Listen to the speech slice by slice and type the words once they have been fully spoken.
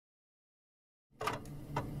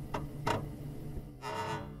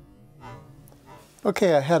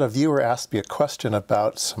Okay, I had a viewer ask me a question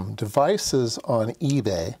about some devices on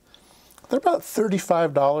eBay. They're about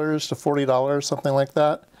 $35 to $40, something like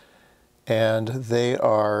that. And they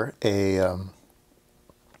are a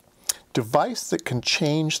device that can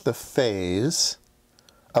change the phase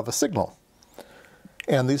of a signal.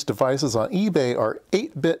 And these devices on eBay are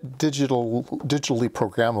 8-bit digitally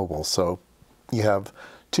programmable. So you have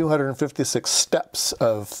 256 steps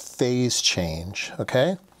of phase change,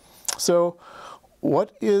 okay? So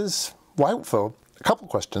so a couple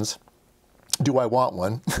questions. Do I want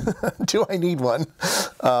one? Do I need one?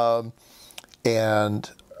 What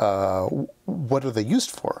are they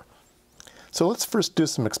used for? So let's first do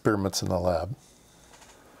some experiments in the lab.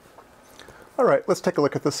 All right, let's take a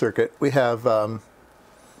look at the circuit. We have an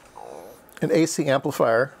AC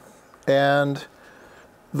amplifier, and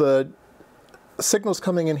the signal's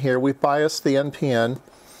coming in here. We biased the NPN,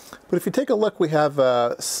 but if you take a look, we have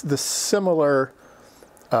the similar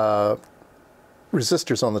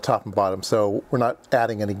resistors on the top and bottom. So we're not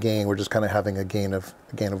adding any gain. We're just kind of having a gain of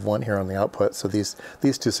 1 here on the output. So these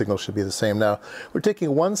two signals should be the same. Now we're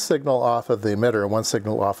taking one signal off of the emitter and one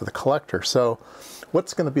signal off of the collector. So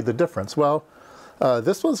what's going to be the difference? Well,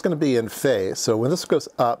 this one's going to be in phase. So when this goes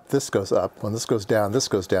up, this goes up. When this goes down, this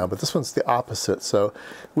goes down. But this one's the opposite. So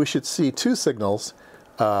we should see two signals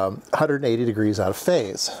 180 degrees out of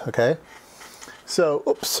phase. Okay. So,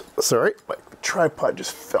 oops, sorry, my tripod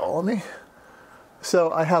just fell on me.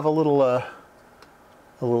 So I have a little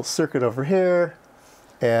circuit over here,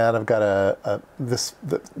 and I've got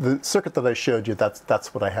the circuit that I showed you.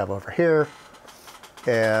 That's what I have over here,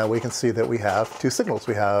 and we can see that we have two signals.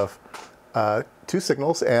 We have two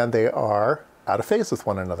signals, and they are out of phase with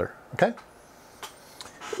one another. Okay.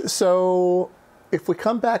 So if we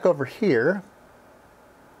come back over here,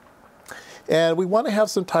 and we want to have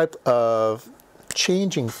some type of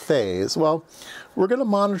changing phase, well, we're going to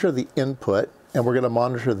monitor the input and we're going to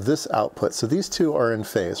monitor this output. So these two are in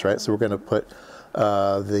phase, right? So we're going to put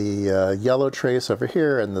the yellow trace over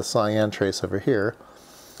here and the cyan trace over here.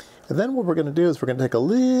 And then what we're going to do is we're going to take a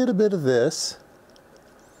little bit of this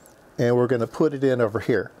and we're going to put it in over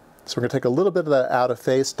here. So we're going to take a little bit of that out of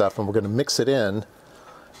phase stuff and we're going to mix it in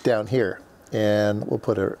down here. And we'll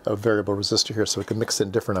put a variable resistor here so we can mix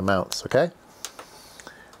in different amounts, okay?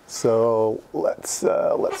 So let's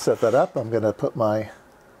set that up. I'm going to put my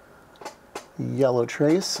yellow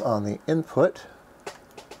trace on the input.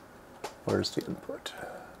 Where's the input?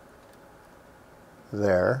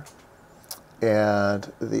 There.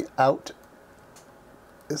 And the out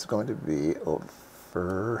is going to be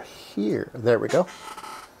over here. There we go.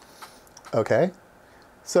 Okay.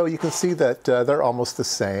 So you can see that they're almost the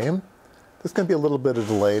same. There's going to be a little bit of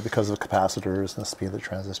delay because of capacitors and the speed of the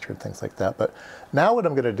transistor and things like that. But now what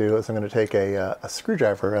I'm going to do is I'm going to take a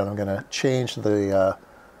screwdriver and I'm going to change the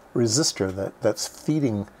resistor that's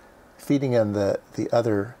feeding in the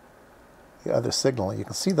other signal. You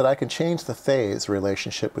can see that I can change the phase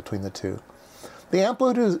relationship between the two. The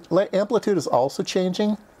amplitude is also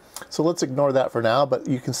changing, so let's ignore that for now. But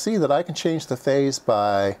you can see that I can change the phase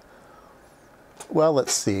by, well,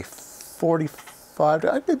 let's see,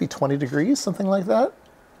 45, maybe 20 degrees, something like that.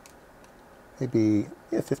 Maybe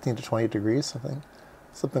 15 to 20 degrees,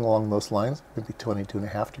 something along those lines. Maybe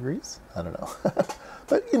 22.5 degrees. I don't know.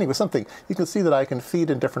 But anyway, something. You can see that I can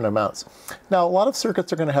feed in different amounts. Now, a lot of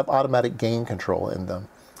circuits are going to have automatic gain control in them,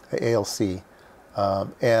 ALC.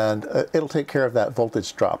 And it'll take care of that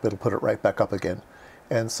voltage drop. It'll put it right back up again.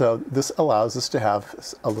 And so this allows us to have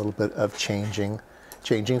a little bit of changing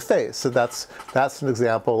phase. So that's an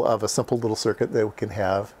example of a simple little circuit that we can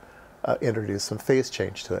have introduce some phase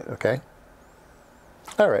change to it, okay?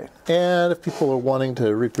 All right, and if people are wanting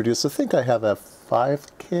to reproduce, I think I have a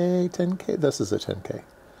 5K, 10K, this is a 10K.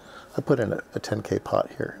 I put in a 10K pot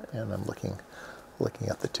here, and I'm looking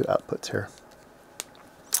at the two outputs here.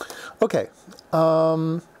 Okay,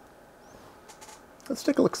 let's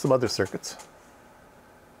take a look at some other circuits.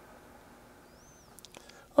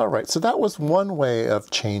 All right, so that was one way of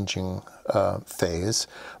changing phase.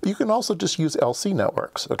 You can also just use LC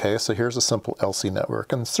networks, okay? So here's a simple LC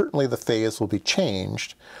network, and certainly the phase will be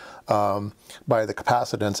changed by the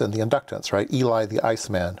capacitance and the inductance, right? Eli, the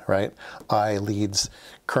Iceman, right? I leads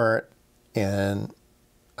current in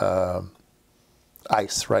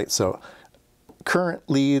ice, right? So current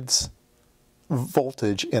leads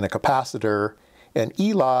voltage in a capacitor, and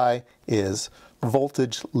Eli is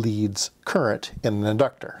voltage leads current in an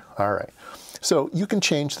inductor. All right. So you can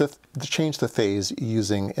change the phase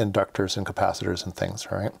using inductors and capacitors and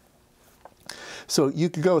things, right? So you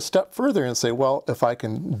could go a step further and say, well, if I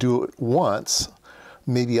can do it once,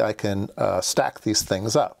 maybe I can stack these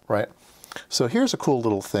things up, right? So here's a cool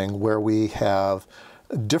little thing where we have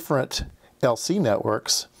different LC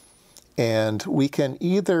networks, and we can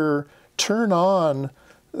either turn on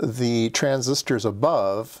the transistors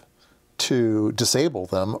above to disable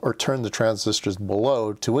them or turn the transistors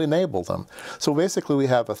below to enable them. So basically we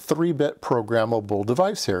have a 3-bit programmable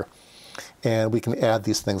device here, and we can add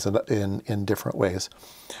these things in different ways.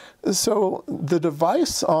 So the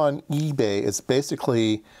device on eBay is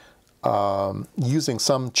basically using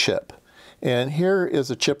some chip. And here is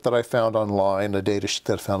a chip that I found online, a data sheet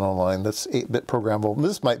that I found online that's 8-bit programmable.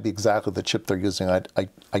 This might be exactly the chip they're using.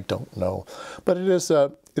 I don't know, but it is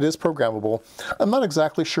programmable. I'm not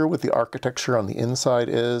exactly sure what the architecture on the inside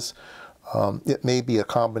is. It may be a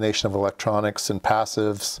combination of electronics and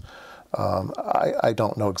passives. I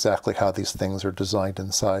don't know exactly how these things are designed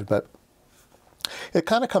inside, but it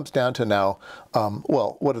kind of comes down to now,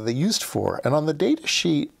 well, what are they used for? And on the data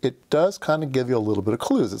sheet, it does kind of give you a little bit of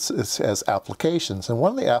clues. It says applications, and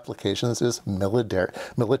one of the applications is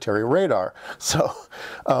military radar. So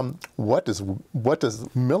what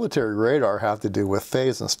does military radar have to do with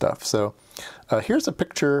phase and stuff? So here's a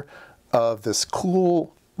picture of this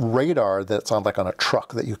cool radar that's on a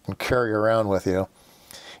truck that you can carry around with you.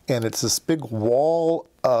 And it's this big wall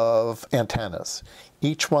of antennas.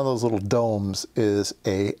 Each one of those little domes is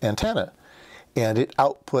an antenna, and it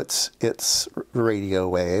outputs its radio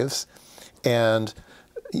waves, and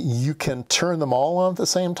you can turn them all on at the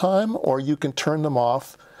same time, or you can turn them on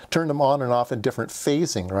and off in different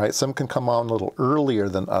phasing, right? Some can come on a little earlier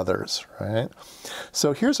than others, right?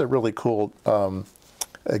 So here's a really cool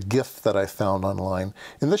a GIF that I found online,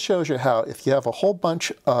 and this shows you how if you have a whole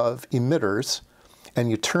bunch of emitters and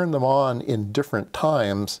you turn them on in different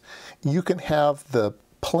times, you can have the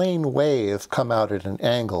plane wave come out at an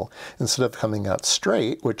angle instead of coming out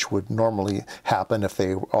straight, which would normally happen if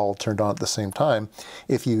they all turned on at the same time.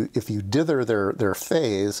 If you dither their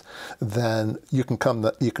phase, then you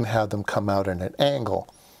can have them come out at an angle.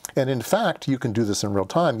 And in fact, you can do this in real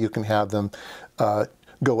time. You can have them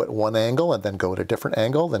go at one angle and then go at a different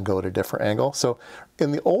angle, then go at a different angle. So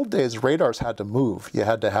in the old days, radars had to move. You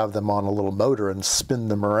had to have them on a little motor and spin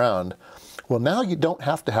them around. Well, now you don't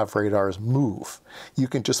have to have radars move. You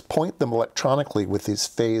can just point them electronically with these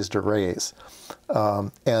phased arrays.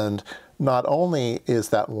 And not only is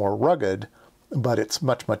that more rugged, but it's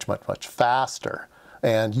much, much, much, much faster.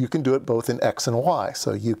 And you can do it both in X and Y.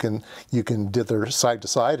 So you can dither side to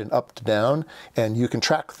side and up to down, and you can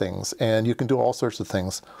track things, and you can do all sorts of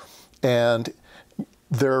things. And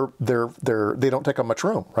they don't take up much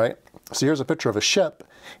room, right? So here's a picture of a ship,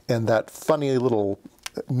 and that funny little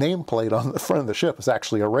nameplate on the front of the ship is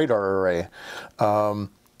actually a radar array.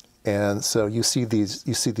 And so you see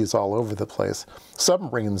these all over the place.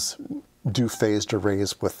 Submarines do phased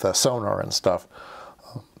arrays with sonar and stuff.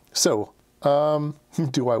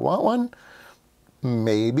 Do I want one?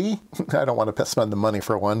 Maybe. I don't want to spend the money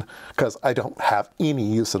for one because I don't have any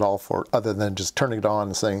use at all for it other than just turning it on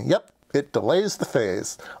and saying, yep, it delays the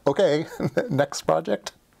phase. Okay, next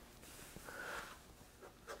project.